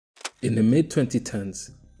In the mid-2010s,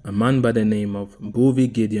 a man by the name of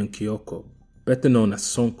Mbuvi Gideon Kioko, better known as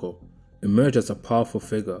Sonko, emerged as a powerful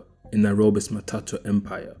figure in Nairobi's Matatu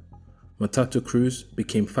empire. Matatu crews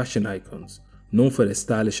became fashion icons, known for their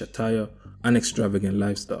stylish attire and extravagant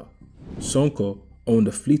lifestyle. Sonko owned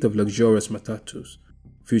a fleet of luxurious Matatus,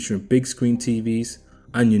 featuring big screen TVs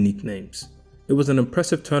and unique names. It was an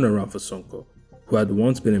impressive turnaround for Sonko, who had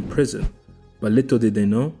once been in prison, but little did they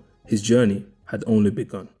know, his journey had only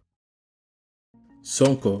begun.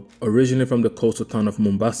 Sonko, originally from the coastal town of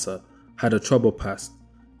Mombasa, had a troubled past,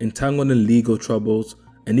 entangled in legal troubles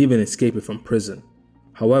and even escaping from prison.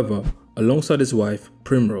 However, alongside his wife,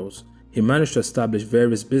 Primrose, he managed to establish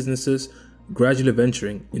various businesses, gradually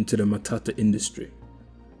venturing into the Matatu industry.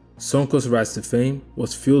 Sonko's rise to fame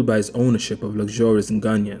was fueled by his ownership of luxurious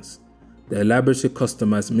Nganyas, the elaborately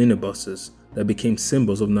customized minibuses that became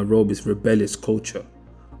symbols of Nairobi's rebellious culture.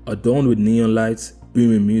 Adorned with neon lights,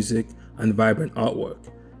 booming music, and vibrant artwork,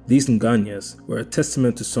 these Nganyas were a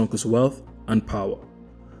testament to Sonko's wealth and power.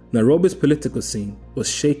 Nairobi's political scene was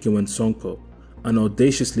shaken when Sonko, an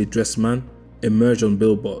audaciously dressed man, emerged on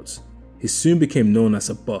billboards. He soon became known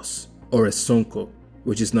as a boss, or a Sonko,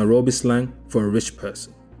 which is Nairobi slang for a rich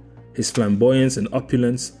person. His flamboyance and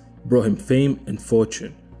opulence brought him fame and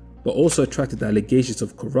fortune, but also attracted allegations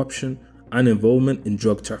of corruption and involvement in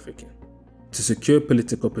drug trafficking. To secure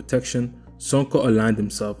political protection, Sonko aligned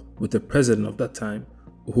himself with the president of that time,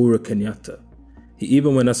 Uhuru Kenyatta. He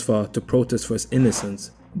even went as far to protest for his innocence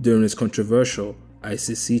during his controversial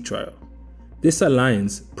ICC trial. This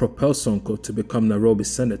alliance propelled Sonko to become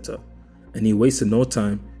Nairobi's senator, and he wasted no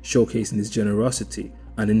time showcasing his generosity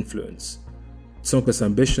and influence. Sonko's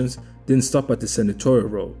ambitions didn't stop at the senatorial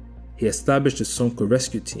role. He established the Sonko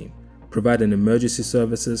Rescue Team, providing emergency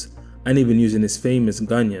services and even using his famous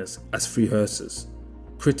Nganyas as free hearses.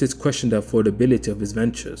 Critics questioned the affordability of his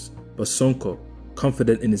ventures, but Sonko,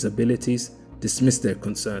 confident in his abilities, dismissed their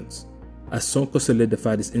concerns. As Sonko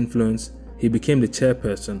solidified his influence, he became the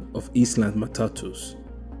chairperson of Eastland Matatus,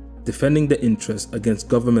 defending their interests against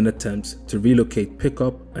government attempts to relocate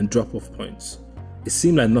pick-up and drop-off points. It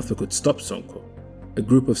seemed like nothing could stop Sonko. A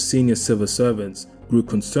group of senior civil servants grew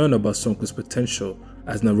concerned about Sonko's potential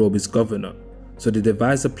as Nairobi's governor, so they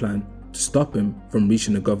devised a plan to stop him from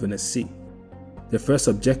reaching the governor's seat. Their first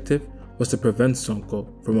objective was to prevent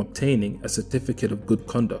Sonko from obtaining a certificate of good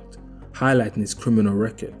conduct, highlighting his criminal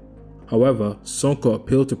record. However, Sonko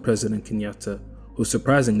appealed to President Kenyatta, who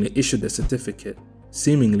surprisingly issued the certificate,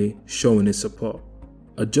 seemingly showing his support.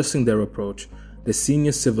 Adjusting their approach, the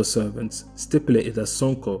senior civil servants stipulated that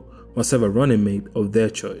Sonko must have a running mate of their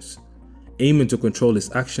choice, aiming to control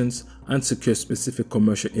his actions and secure specific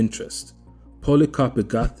commercial interests. Polycarp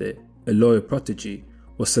Igathe, a lawyer protege,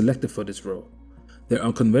 was selected for this role. Their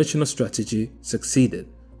unconventional strategy succeeded,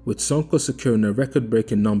 with Sonko securing a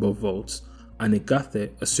record-breaking number of votes and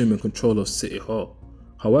Igathe assuming control of City Hall.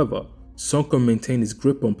 However, Sonko maintained his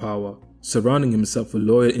grip on power, surrounding himself with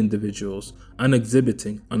loyal individuals and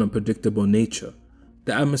exhibiting an unpredictable nature.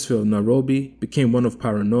 The atmosphere of Nairobi became one of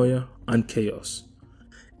paranoia and chaos.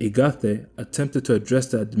 Igathe attempted to address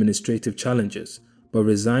the administrative challenges, but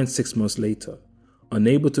resigned 6 months later,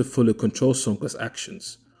 unable to fully control Sonko's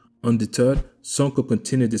actions. Undeterred, Sonko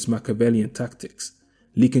continued his Machiavellian tactics,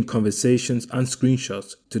 leaking conversations and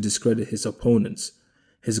screenshots to discredit his opponents.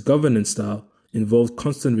 His governance style involved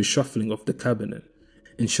constant reshuffling of the cabinet,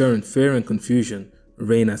 ensuring fear and confusion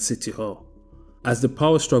reigned at City Hall. As the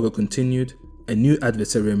power struggle continued, a new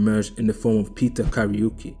adversary emerged in the form of Peter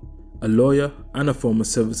Kariuki, a lawyer and a former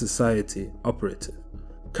civil society operative.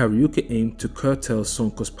 Kariuki aimed to curtail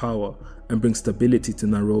Sonko's power and bring stability to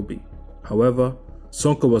Nairobi. However,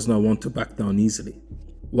 Sonko was not one to back down easily.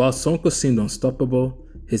 While Sonko seemed unstoppable,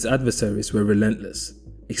 his adversaries were relentless.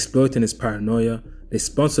 Exploiting his paranoia, they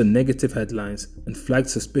sponsored negative headlines and flagged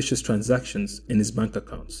suspicious transactions in his bank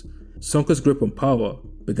accounts. Sonko's grip on power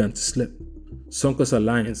began to slip. Sonko's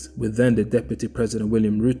alliance with then the Deputy President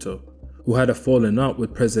William Ruto, who had a falling out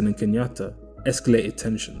with President Kenyatta, escalated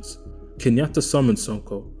tensions. Kenyatta summoned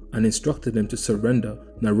Sonko and instructed him to surrender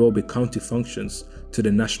Nairobi County functions to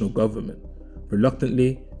the national government.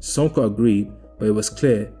 Reluctantly, Sonko agreed, but it was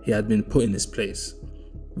clear he had been put in his place.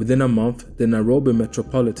 Within a month, the Nairobi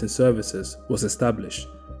Metropolitan Services was established,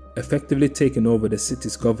 effectively taking over the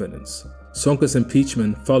city's governance. Sonko's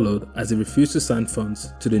impeachment followed as he refused to sign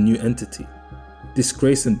funds to the new entity.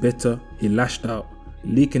 Disgraced and bitter, he lashed out,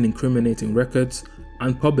 leaking incriminating records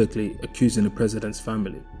and publicly accusing the president's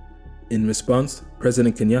family. In response,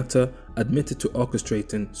 President Kenyatta admitted to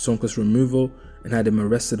orchestrating Sonko's removal and had him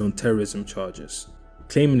arrested on terrorism charges,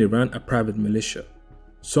 claiming he ran a private militia.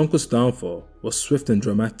 Sonko's downfall was swift and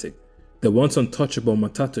dramatic, The once untouchable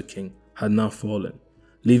Matatu king had now fallen,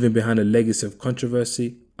 leaving behind a legacy of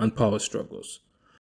controversy and power struggles.